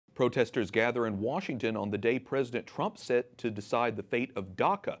Protesters gather in Washington on the day President Trump set to decide the fate of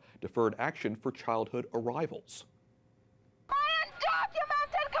DACA, deferred action for childhood arrivals. My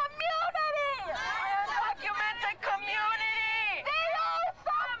undocumented community! My undocumented community! They are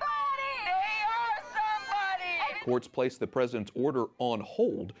somebody! They are somebody! Courts placed the president's order on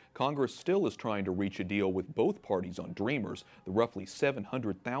hold. Congress still is trying to reach a deal with both parties on Dreamers, the roughly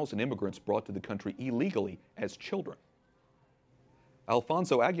 700,000 immigrants brought to the country illegally as children.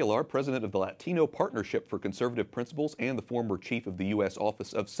 Alfonso Aguilar, president of the Latino Partnership for Conservative Principles and the former chief of the U.S.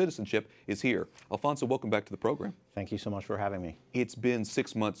 Office of Citizenship, is here. Alfonso, welcome back to the program. Thank you so much for having me. It's been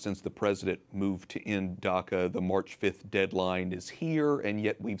 6 months since the president moved to end DACA. The March 5th deadline is here, and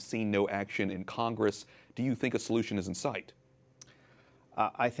yet we've seen no action in Congress. Do you think a solution is in sight?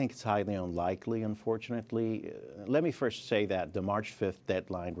 I think it's highly unlikely, unfortunately. Let me first say that the March 5th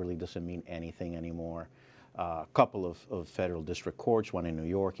deadline really doesn't mean anything anymore. A couple of federal district courts, one in New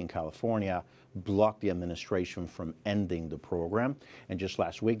York and California, blocked the administration from ending the program. And just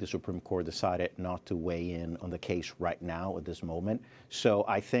last week, the Supreme Court decided not to weigh in on the case right now at this moment. So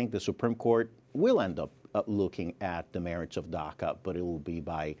I think the Supreme Court will end up looking at the merits of DACA, but it will be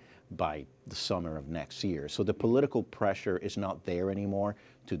by the summer of next year. So the political pressure is not there anymore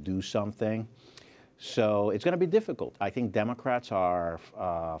to do something. So it's going to be difficult. I think Democrats are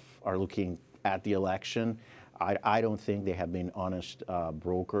looking at the election. I don't think they have been honest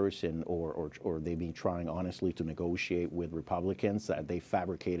brokers or they've been trying honestly to negotiate with Republicans. They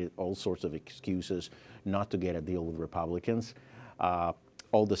fabricated all sorts of excuses not to get a deal with Republicans.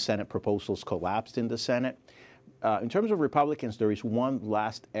 All the Senate proposals collapsed in the Senate. In terms of Republicans, there is one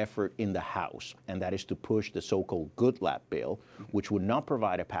last effort in the House, and that is to push the so-called Goodlatte bill, which would not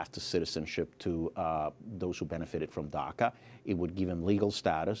provide a path to citizenship to those who benefited from DACA. It would give them legal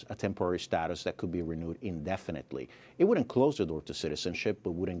status, a temporary status that could be renewed indefinitely. It wouldn't close the door to citizenship,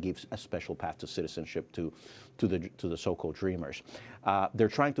 but wouldn't give a special path to citizenship to the so-called Dreamers. They're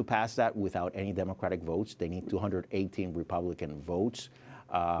trying to pass that without any Democratic votes. They need 218 Republican votes.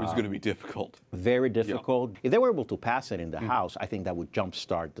 It's going to be difficult. Very difficult. Yeah. If they were able to pass it in the House, I think that would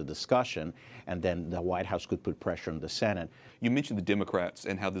jumpstart the discussion, and then the White House could put pressure on the Senate. You mentioned the Democrats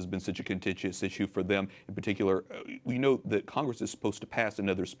and how this has been such a contentious issue for them. In particular, we know that Congress is supposed to pass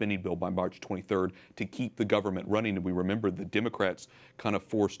another spending bill by March 23rd to keep the government running, and we remember the Democrats kind of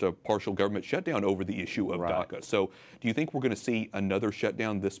forced a partial government shutdown over the issue of DACA. So do you think we're going to see another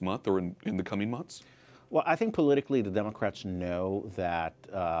shutdown this month or in the coming months? Well, I think politically the Democrats know that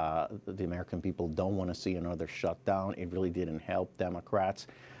the American people don't want to see another shutdown. It really didn't help Democrats.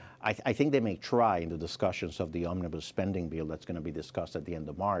 I think they may try in the discussions of the omnibus spending bill that's going to be discussed at the end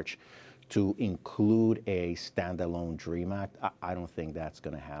of March to include a standalone DREAM Act. I don't think that's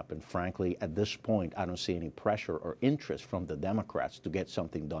going to happen. Frankly, at this point, I don't see any pressure or interest from the Democrats to get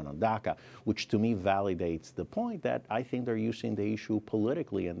something done on DACA, which to me validates the point that I think they're using the issue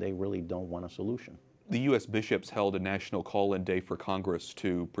politically and they really don't want a solution. The U.S. bishops held a national call-in day for Congress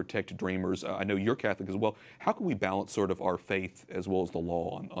to protect Dreamers. I know you're Catholic as well. How can we balance sort of our faith as well as the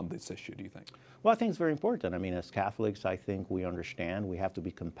law on this issue, do you think? Well, I think it's very important. I mean, as Catholics, I think we understand we have to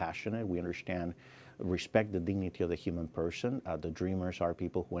be compassionate. We understand, respect the dignity of the human person. The Dreamers are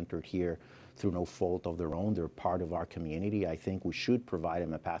people who entered here through no fault of their own. They're part of our community. I think we should provide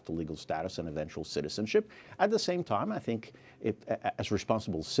them a path to legal status and eventual citizenship. At the same time, I think as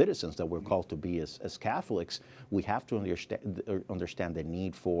responsible citizens that we're called to be as Catholics, we have to understand the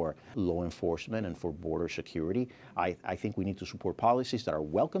need for law enforcement and for border security. I think we need to support policies that are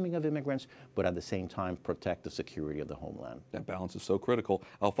welcoming of immigrants, but at the same time protect the security of the homeland. That balance is so critical.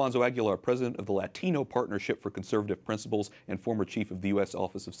 Alfonso Aguilar, president of the Latino Partnership for Conservative Principles and former chief of the U.S.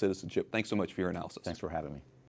 Office of Citizenship. Thanks so much for your analysis. Thanks for having me.